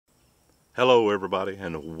Hello everybody,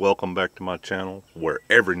 and welcome back to my channel where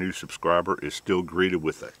every new subscriber is still greeted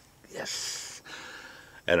with a yes.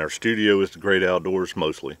 And our studio is the great outdoors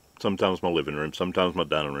mostly. Sometimes my living room, sometimes my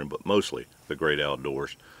dining room, but mostly the great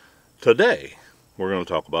outdoors. Today we're going to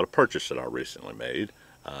talk about a purchase that I recently made.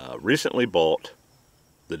 Recently bought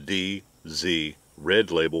the Dee Zee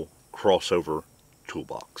Red Label Crossover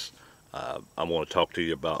Toolbox. I want to talk to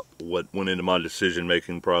you about what went into my decision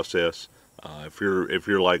making process. If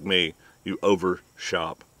you're like me, you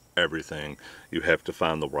overshop everything. You have to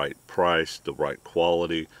find the right price, the right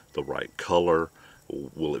quality, the right color.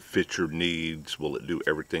 Will it fit your needs? Will it do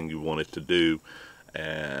everything you want it to do?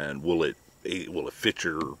 And will it fit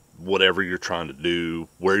your whatever you're trying to do,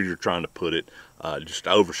 where you're trying to put it? Just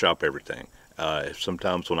overshop everything.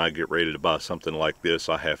 Sometimes when I get ready to buy something like this,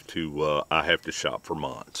 I have to shop for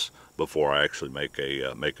months before I actually make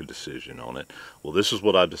a decision on it. Well, this is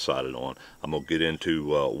what I decided on. I'm gonna get into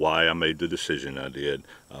why I made the decision I did.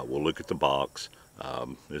 We'll look at the box,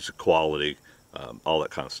 its quality, all that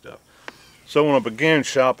kind of stuff. So when I began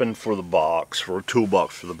shopping for the box, for a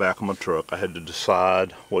toolbox for the back of my truck, I had to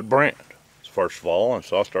decide what brand. First of all, and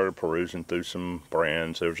so I started perusing through some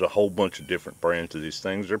brands. There's a whole bunch of different brands of these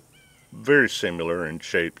things. They're very similar in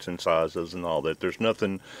shapes and sizes and all that. There's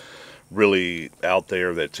nothing really out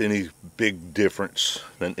there that's any big difference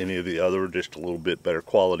than any of the other, just a little bit better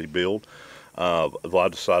quality build. Well, I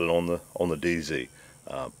decided on the Dee Zee.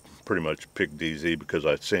 Pretty much picked Dee Zee because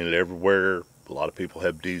I'd seen it everywhere. A lot of people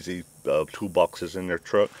have Dee Zee toolboxes in their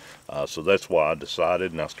truck, so that's why I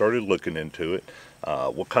decided, and I started looking into it,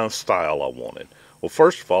 what kind of style I wanted. Well,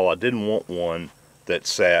 first of all, I didn't want one that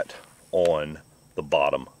sat on the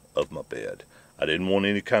bottom of my bed. I didn't want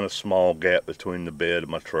any kind of small gap between the bed of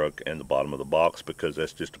my truck and the bottom of the box, because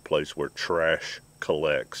that's just a place where trash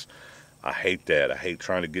collects. I hate that. I hate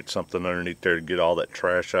trying to get something underneath there to get all that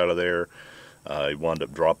trash out of there. You wind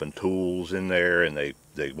up dropping tools in there, and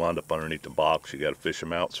they wind up underneath the box. You got to fish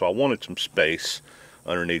them out. So I wanted some space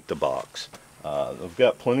underneath the box. I've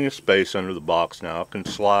got plenty of space under the box now. I can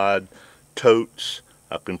slide totes.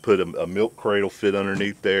 I can put a milk cradle fit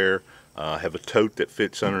underneath there. I have a tote that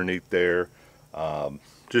fits underneath there. And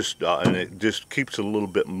it just keeps it a little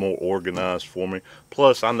bit more organized for me.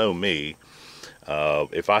 Plus, I know me.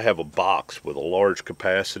 If I have a box with a large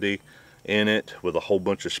capacity in it with a whole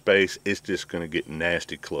bunch of space, it's just going to get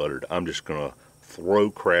nasty cluttered. I'm just going to throw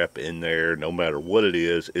crap in there. No matter what it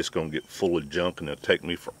is, it's going to get full of junk, and it'll take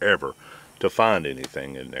me forever to find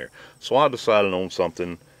anything in there. So I decided on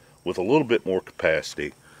something with a little bit more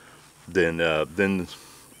capacity than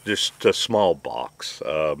just a small box.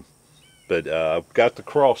 But I've got the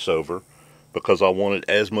crossover because I wanted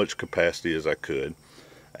as much capacity as I could.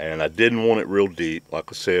 And I didn't want it real deep, like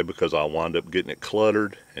I said, because I wound up getting it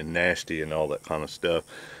cluttered and nasty and all that kind of stuff.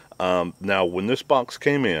 Now, when this box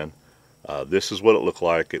came in, this is what it looked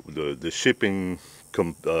like. The shipping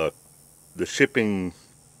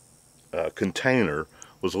container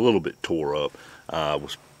was a little bit tore up. I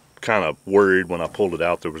was kind of worried when I pulled it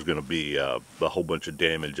out there was going to be a whole bunch of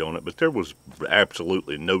damage on it, but there was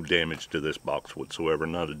absolutely no damage to this box whatsoever.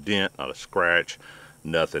 Not a dent, not a scratch,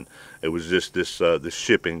 nothing. It was just the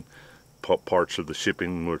shipping parts of the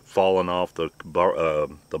shipping were falling off. The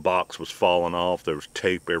box was falling off. There was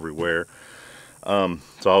tape everywhere. So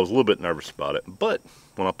I was a little bit nervous about it, but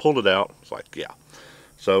when I pulled it out, it's like, yeah.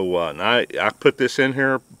 So and I put this in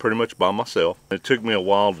here pretty much by myself. It took me a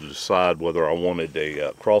while to decide whether I wanted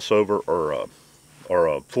a crossover or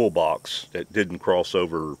a full box that didn't cross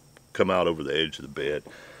over, come out over the edge of the bed,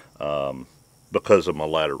 because of my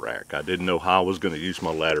ladder rack. I didn't know how I was going to use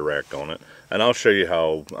my ladder rack on it, and I'll show you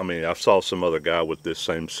how. I mean, I saw some other guy with this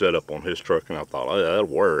same setup on his truck, and I thought, oh, yeah, that'll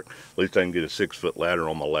work. At least I can get a 6-foot ladder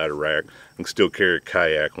on my ladder rack and still carry a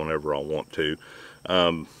kayak whenever I want to.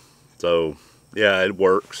 So yeah, it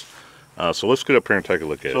works. So let's get up here and take a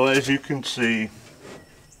look at it. So as you can see,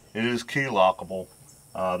 it is key lockable.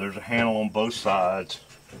 There's a handle on both sides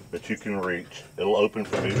that you can reach. It'll open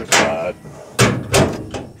from either side.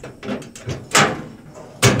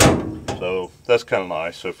 So that's kind of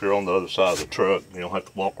nice. So if you're on the other side of the truck, you don't have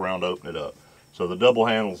to walk around to open it up. So the double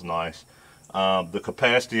handle's nice. The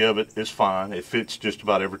capacity of it is fine. It fits just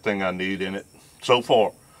about everything I need in it so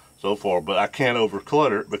far. But I can't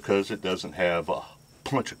overclutter it because it doesn't have a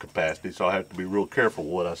bunch of capacity, so I have to be real careful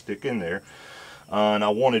what I stick in there. And I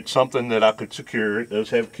wanted something that I could secure. It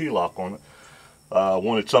does have a key lock on it. I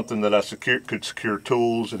wanted something that I could secure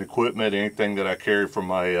tools and equipment, anything that I carry for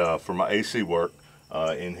my AC work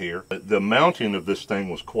in here. The mounting of this thing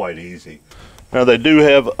was quite easy. Now they do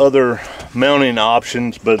have other mounting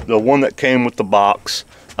options, but the one that came with the box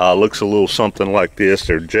looks a little something like this.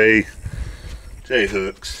 They're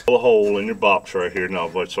J-hooks. Drill a hole in your box right here. Now,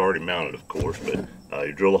 it's already mounted, of course, but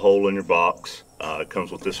you drill a hole in your box. It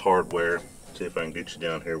comes with this hardware. See if I can get you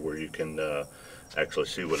down here where you can actually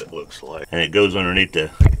see what it looks like. And it goes underneath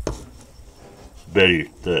the bed,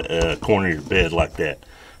 the corner of your bed like that.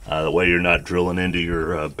 The way you're not drilling into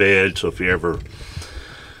your bed. So if you ever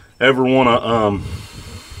want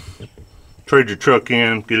to trade your truck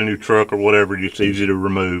in, get a new truck or whatever, it's easy to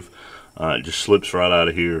remove. It just slips right out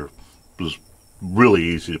of here. It was really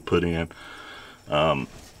easy to put in. And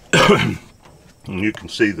you can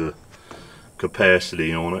see the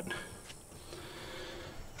capacity on it.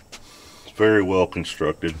 It's very well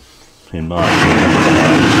constructed, in my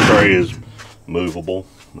opinion. This tray is movable.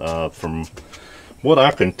 From what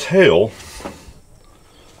I can tell,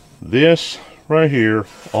 this right here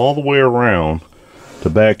all the way around to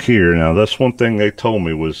back here, now that's one thing they told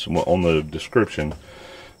me was on the description,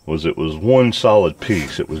 was it was one solid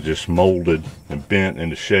piece. It was just molded and bent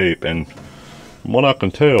into shape, and from what I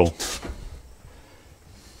can tell,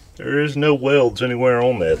 there is no welds anywhere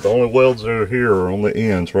on that. The only welds that are here are on the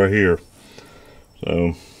ends right here.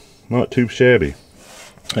 So not too shabby,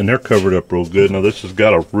 and they're covered up real good. Now this has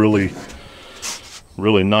got a really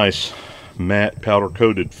nice matte powder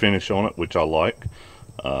coated finish on it, which I like.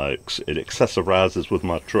 It accessorizes with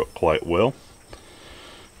my truck quite well.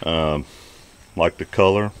 Like the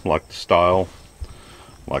color, like the style,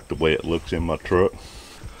 like the way it looks in my truck.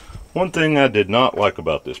 One thing I did not like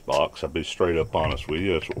about this box, I'll be straight up honest with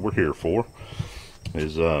you, that's what we're here for,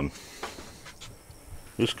 is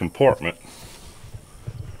this compartment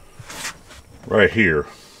right here.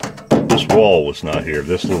 This wall was not here.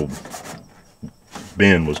 This little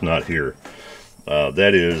bin was not here.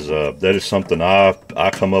 That is something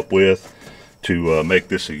I come up with to make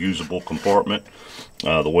this a usable compartment.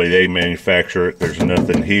 The way they manufacture it, there's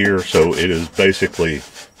nothing here, so it is basically,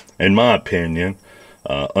 in my opinion,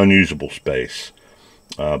 unusable space,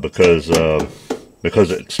 because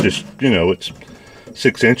it's just, you know, it's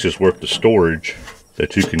 6 inches worth of storage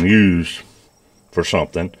that you can use for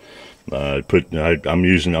something. I'm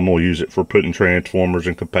gonna use it for putting transformers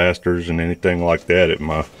and capacitors and anything like that at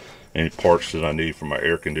any parts that I need for my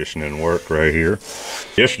air conditioning work right here.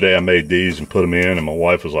 Yesterday I made these and put them in, and my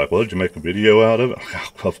wife was like, well, did you make a video out of it?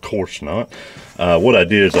 Of course not. What I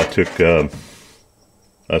did is I took a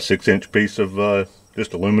 6-inch piece of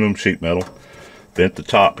just aluminum sheet metal, bent the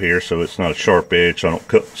top here so it's not a sharp edge, so I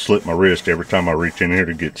don't slip my wrist every time I reach in here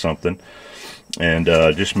to get something, and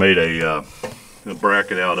just made a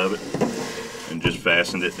bracket out of it and just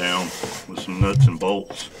fastened it down with some nuts and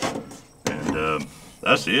bolts, and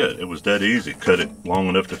that's it. It was that easy. Cut it long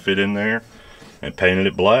enough to fit in there and painted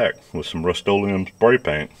it black with some Rust-Oleum spray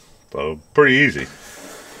paint. So pretty easy.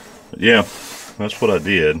 But yeah, that's what I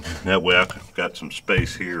did. That way I got some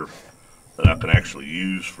space here that I can actually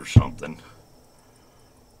use for something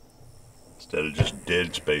instead of just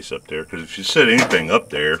dead space up there. Because if you set anything up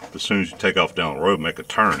there, as soon as you take off down the road, make a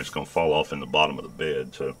turn, it's going to fall off in the bottom of the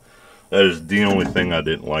bed. So that is the only thing I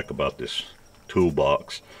didn't like about this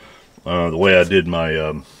toolbox. The way I did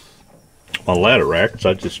my my ladder racks,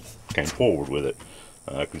 I just came forward with it.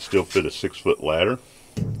 I can still fit a 6-foot ladder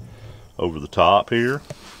over the top here,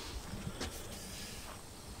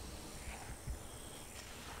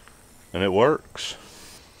 and it works.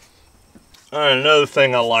 Alright, another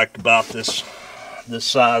thing I liked about this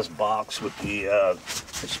size box with the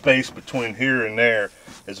space between here and there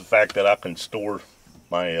is the fact that I can store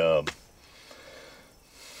my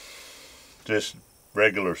just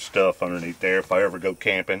regular stuff underneath there. If I ever go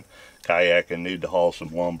camping, kayaking, need to haul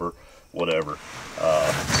some lumber, whatever.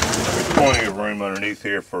 There's plenty of room underneath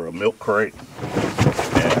here for a milk crate,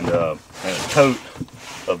 and a tote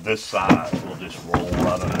of this size will just roll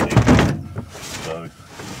right underneath here. So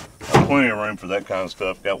plenty of room for that kind of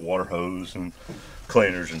stuff. Got water hose and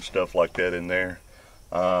cleaners and stuff like that in there.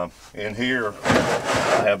 In here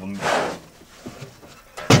I have a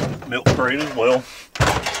milk crate as well,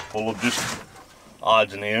 full of just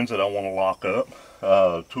odds and ends that I want to lock up.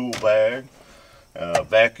 Tool bag,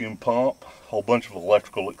 vacuum pump, whole bunch of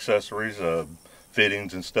electrical accessories,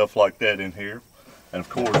 fittings and stuff like that in here. And of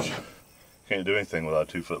course, can't do anything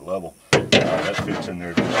without a 2-foot level. That fits in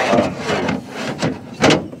there just fine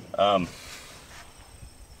too.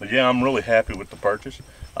 But yeah, I'm really happy with the purchase.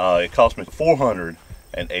 It cost me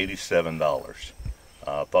 $487.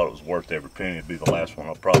 I thought it was worth every penny. It'd be the last one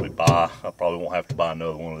I'll probably buy. I probably won't have to buy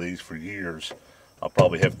another one of these for years. I'll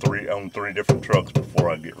probably have own three different trucks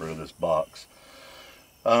before I get rid of this box.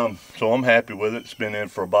 So I'm happy with it. It's been in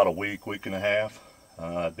for about a week and a half.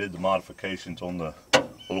 I did the modifications on the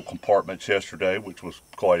little compartments yesterday, which was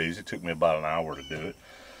quite easy. It took me about an hour to do it.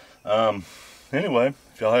 anyway,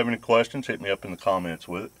 if y'all have any questions, hit me up in the comments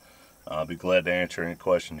with it. I'll be glad to answer any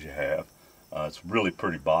questions you have. It's a really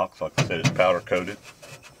pretty box. Like I said, it's powder coated,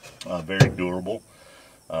 very durable.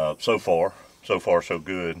 So far so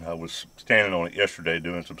good. I was standing on it yesterday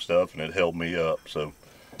doing some stuff, and it held me up. So,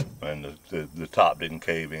 and the top didn't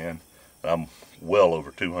cave in. I'm well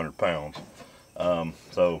over 200 pounds.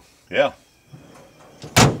 So yeah.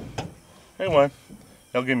 Anyway,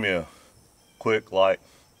 y'all give me a quick like,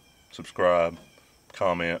 subscribe,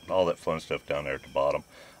 comment, all that fun stuff down there at the bottom.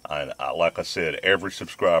 And like I said, every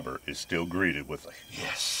subscriber is still greeted with a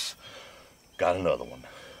yes, got another one.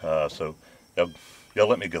 So y'all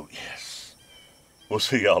let me go, yes. We'll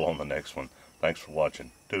see y'all on the next one. Thanks for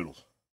watching. Toodles.